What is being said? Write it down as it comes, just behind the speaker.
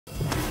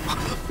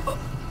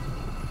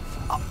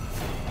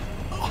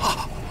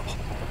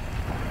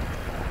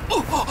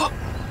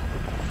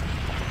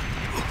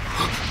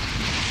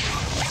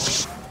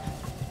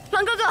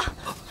狼哥哥，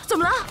怎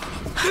么了？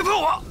别碰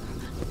我！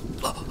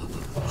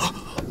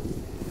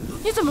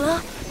你怎么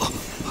了？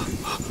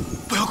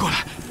不要过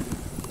来！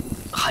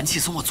寒气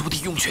从我足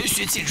底涌泉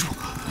穴进入。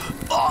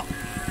啊！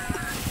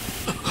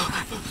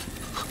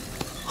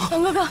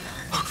狼哥哥，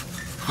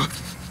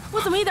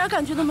我怎么一点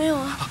感觉都没有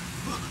啊？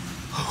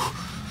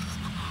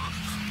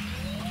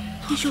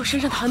也许我身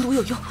上的寒毒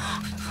有用。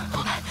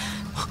来。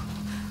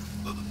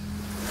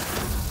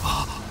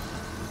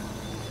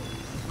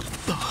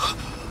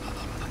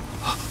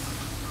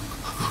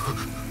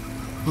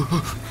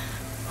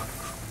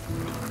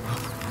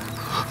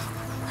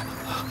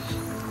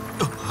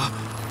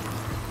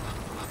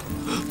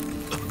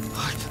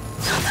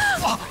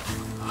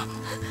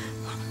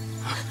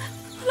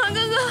 狼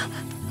哥哥，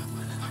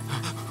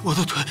我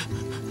的腿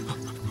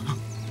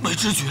没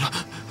知觉了。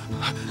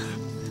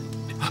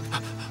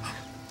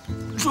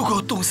如果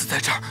我冻死在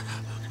这儿，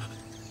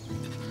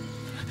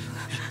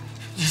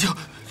你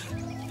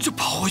就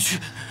跑回去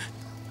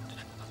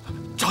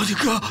找你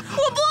哥。我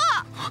不。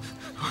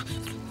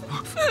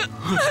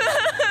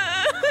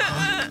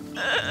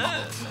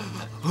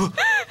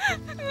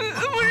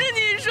 不是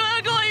你说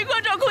要跟我一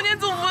块找空间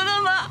祖符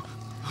的吗？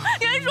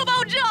你还说把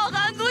我治好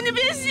寒毒，你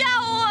别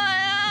吓我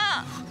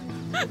呀！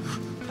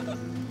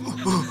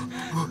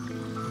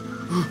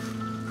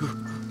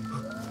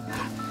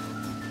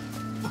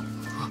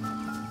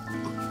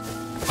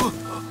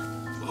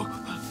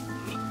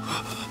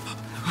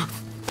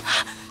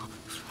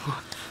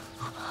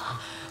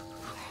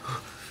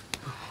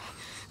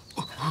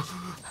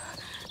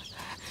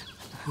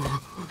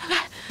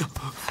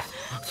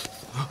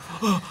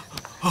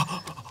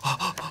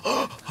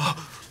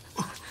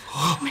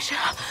没事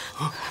了。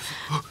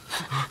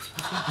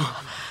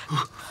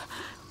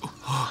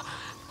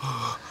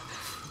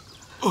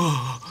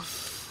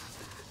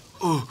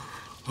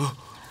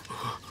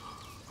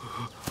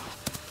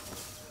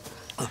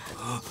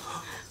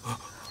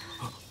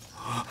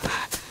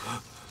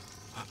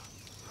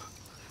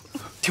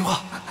听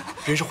话，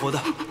人是活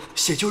的，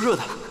血就热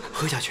的，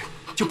喝下去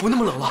就不那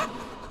么冷了。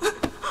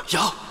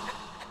咬。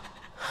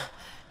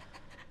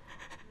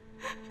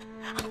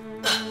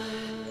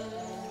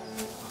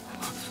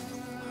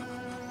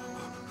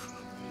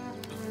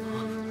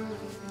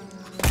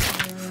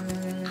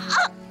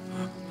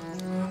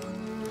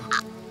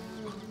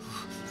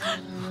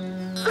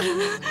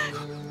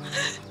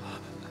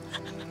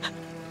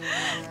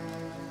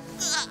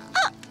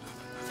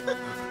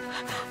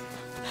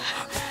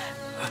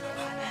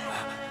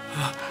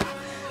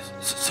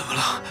 怎么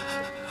了？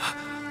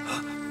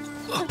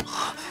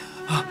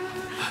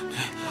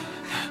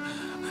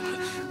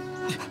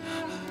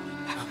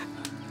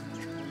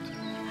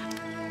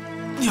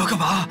你要干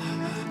嘛？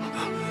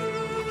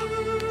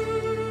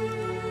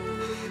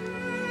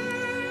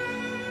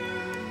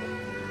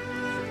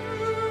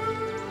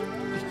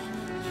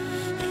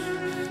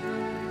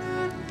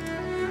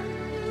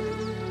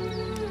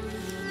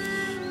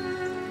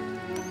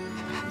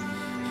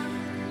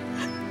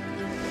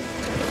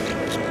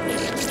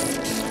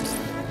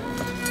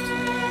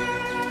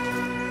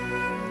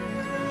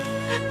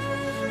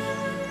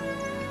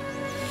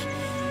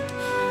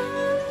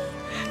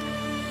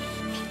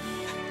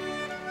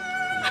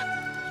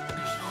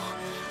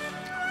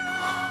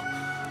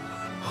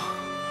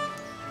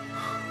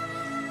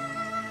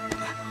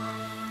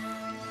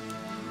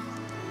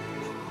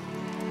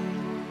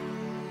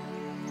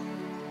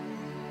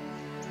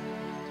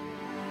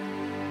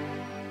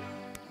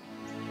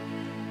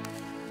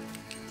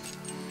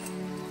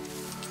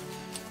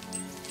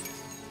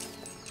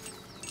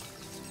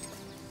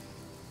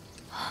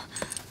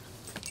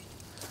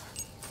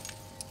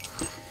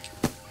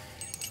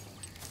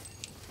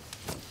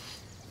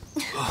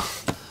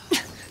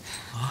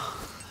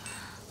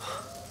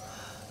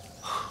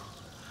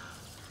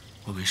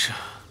我没事，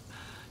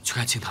去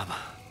看青檀吧。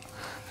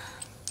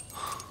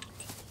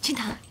青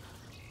檀，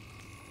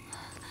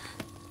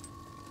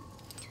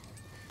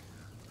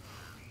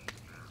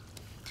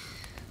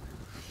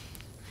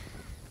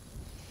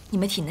你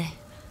们体内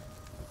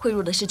汇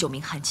入的是9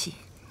名寒气，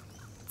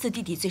自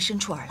地底最深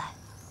处而来。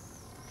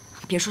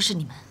别说是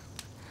你们，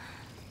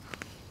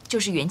就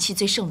是元气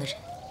最盛的人，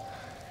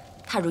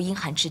踏入阴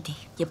寒之地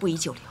也不宜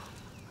久留。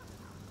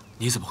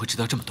你怎么会知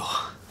道这么多？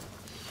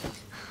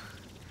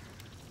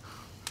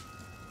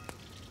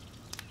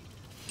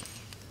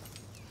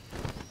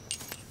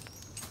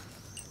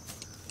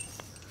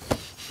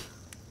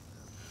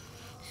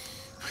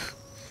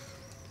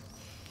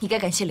 你该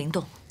感谢灵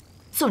动，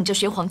送你这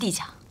玄黄地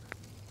甲，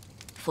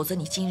否则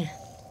你今日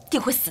定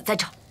会死在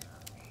这儿。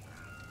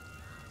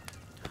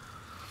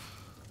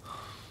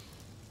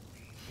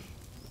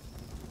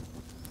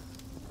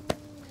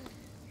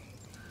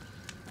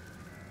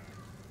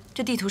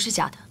这地图是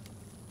假的，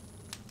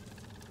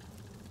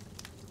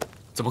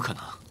怎么可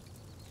能？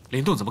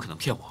灵动怎么可能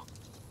骗我？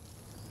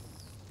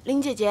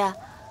林姐姐，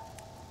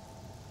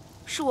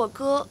是我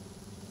哥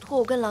托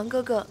我跟狼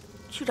哥哥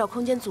去找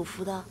空间祖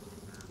符的。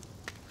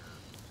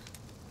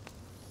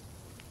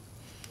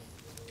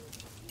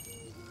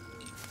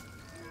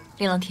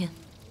林琅天，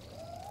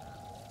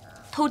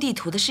偷地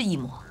图的是一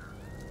魔，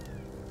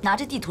拿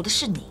着地图的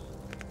是你。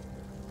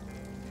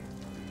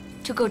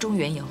这个中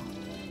缘由，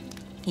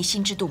你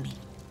心知肚明。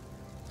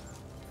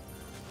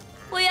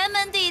我辕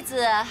门弟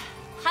子，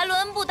还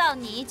轮不到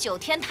你9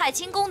天太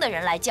清宫的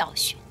人来教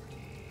训。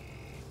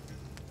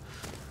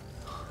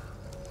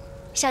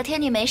小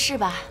天，你没事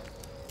吧？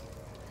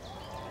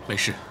没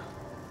事。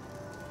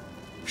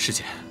师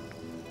姐，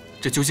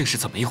这究竟是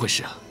怎么一回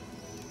事啊？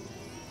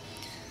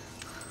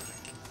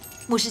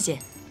牧师姐，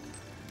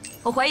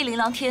我怀疑林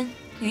琅天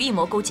与异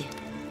魔勾结。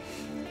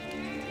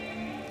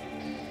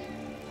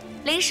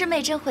林师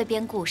妹真会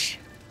编故事。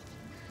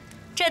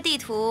这地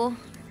图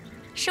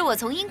是我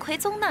从阴葵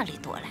宗那里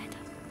夺来的。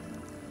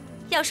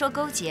要说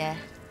勾结，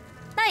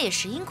那也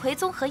是阴葵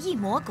宗和异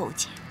魔勾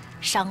结，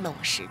伤了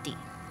我师弟。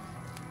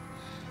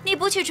你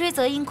不去追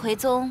责阴葵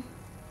宗，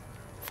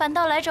反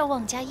倒来这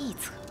妄加臆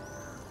测，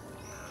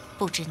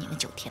不知你们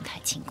9天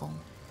太清宫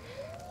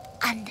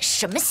安的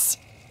什么心？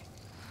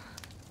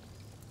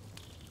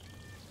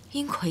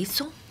阴葵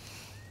宗，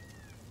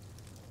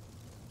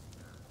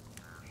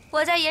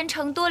我在盐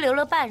城多留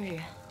了半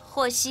日，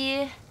获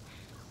悉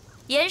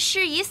严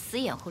师已死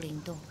掩护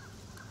灵动，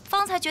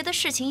方才觉得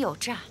事情有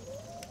诈，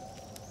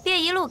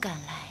便一路赶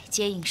来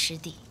接应师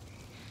弟，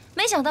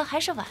没想到还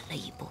是晚了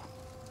一步。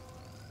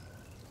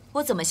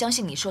我怎么相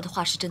信你说的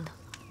话是真的？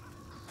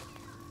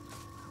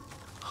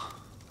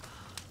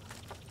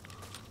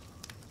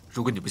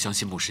如果你不相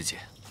信穆师姐，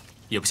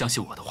也不相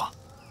信我的话，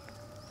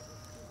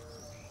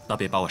那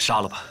便把我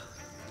杀了吧。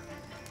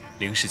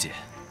林师姐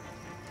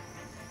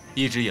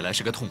一直以来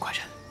是个痛快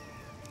人，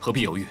何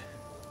必犹豫？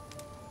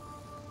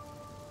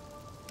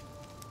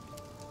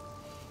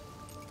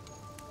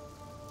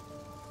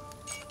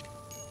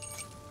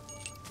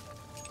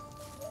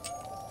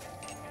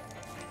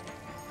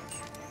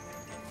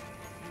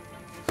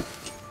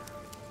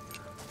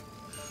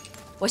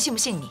我信不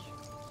信你，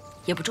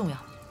也不重要。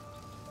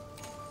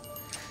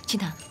青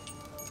檀，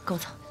跟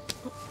我走。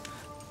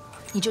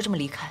你就这么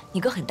离开，你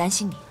哥很担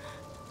心你。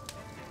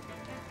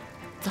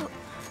走。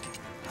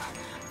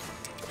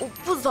我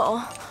不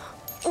走，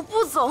我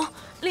不走，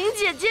林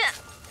姐姐，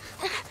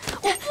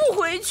我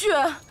不回去。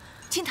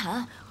青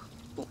檀，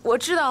我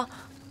知道，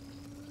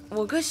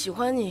我哥喜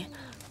欢你，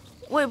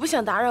我也不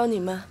想打扰你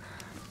们，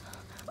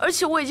而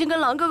且我已经跟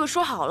狼哥哥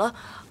说好了，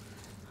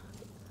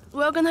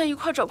我要跟他一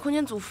块找空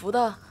间组符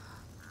的。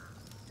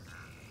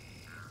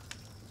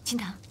青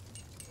檀，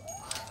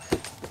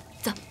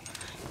走。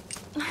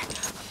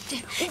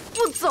我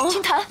不走，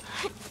青檀，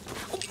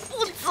我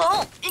不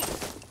走。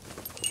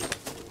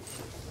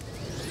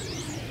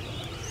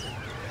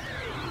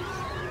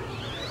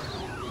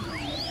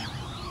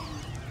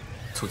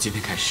从今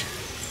天开始，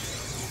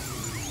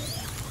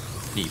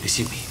你的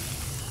性命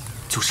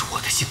就是我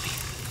的性命。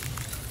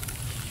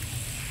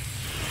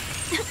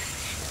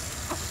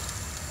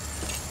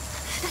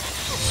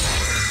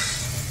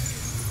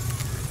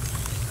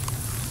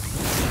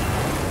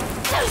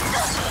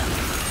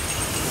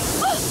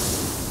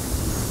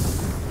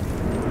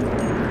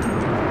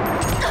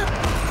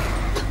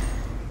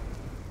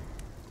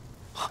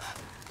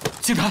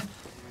青檀，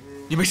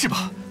你没事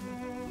吧？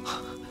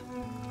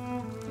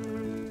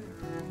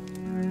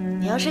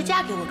你要是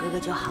嫁给我哥哥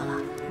就好了，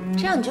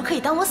这样你就可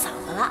以当我嫂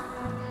子了。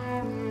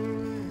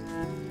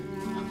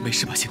没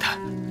事吧，青檀？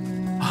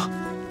啊？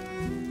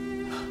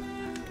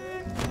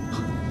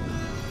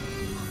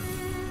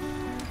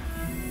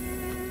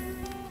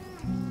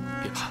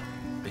别怕，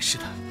没事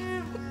的。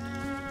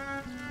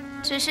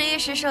只是一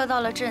时受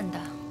到了震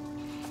荡，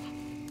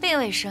并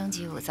未伤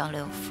及五脏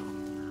六腑。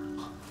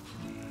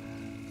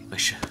没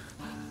事，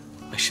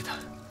没事的。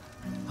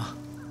啊？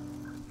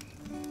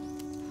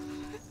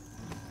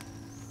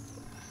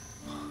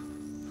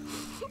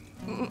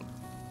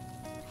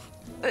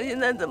那现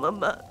在怎么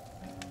办？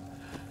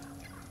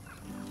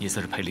你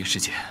在这陪林师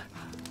姐，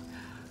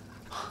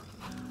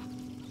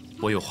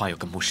我有话要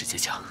跟穆师姐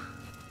讲。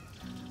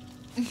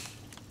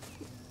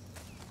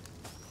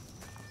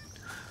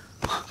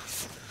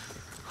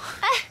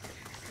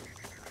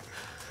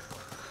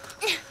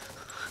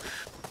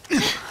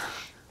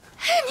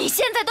你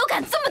现在都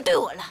敢这么对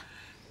我了？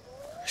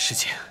师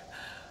姐，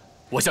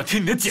我想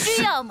听你的解释。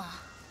需要吗？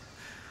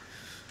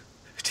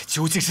这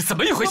究竟是怎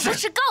么一回事？我不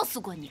是告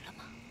诉过你了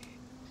吗？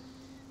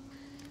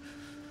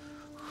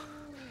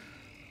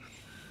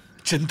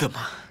真的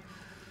吗？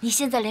你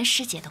现在连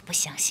师姐都不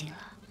相信了。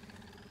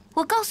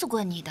我告诉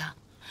过你的，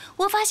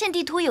我发现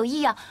地图有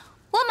异样，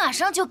我马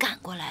上就赶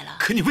过来了。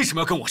可你为什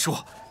么要跟我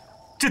说，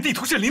这地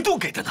图是灵动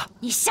给的呢？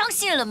你相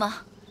信了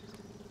吗？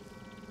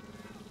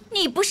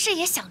你不是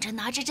也想着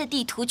拿着这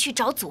地图去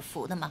找祖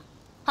符的吗？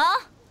啊？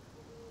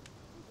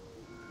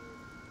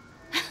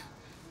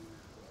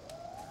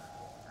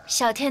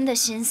小天的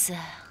心思，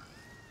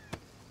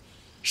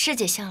师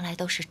姐向来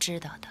都是知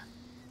道的。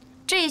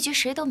这一局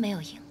谁都没有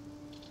赢。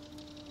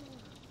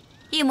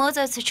异魔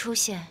再次出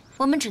现，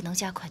我们只能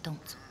加快动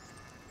作。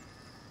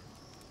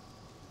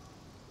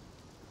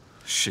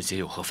师姐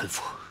有何吩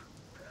咐？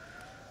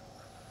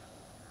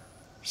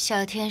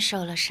小天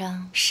受了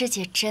伤，师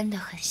姐真的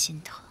很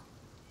心疼。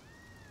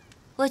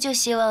我就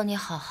希望你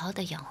好好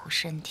的养护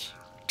身体。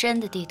真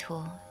的地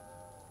图，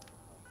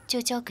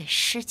就交给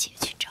师姐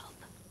去找吧。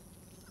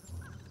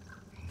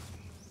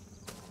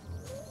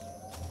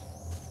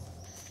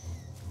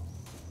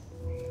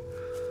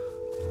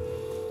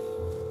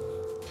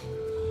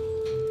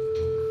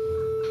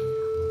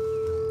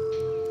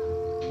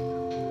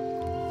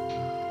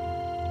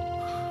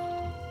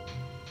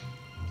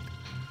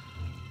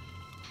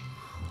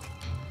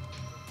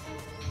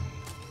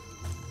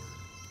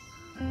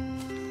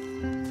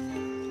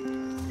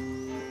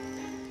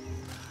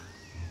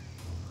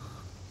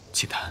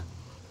金丹，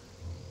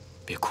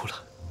别哭了。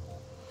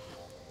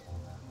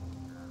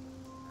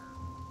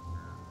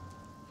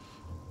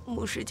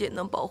穆师姐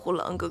能保护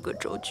狼哥哥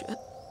周全，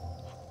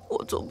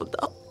我做不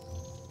到。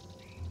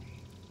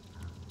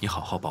你好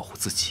好保护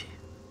自己，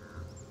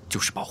就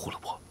是保护了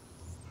我。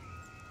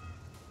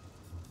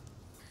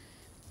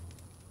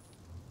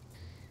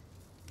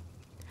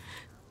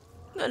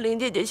那林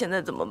姐姐现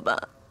在怎么办？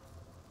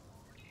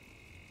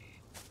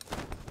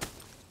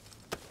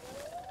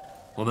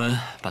我们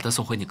把她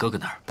送回你哥哥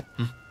那儿。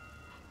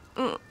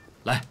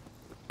来，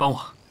帮我。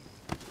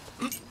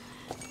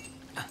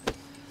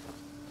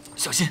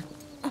小心。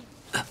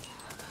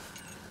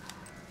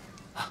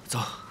走。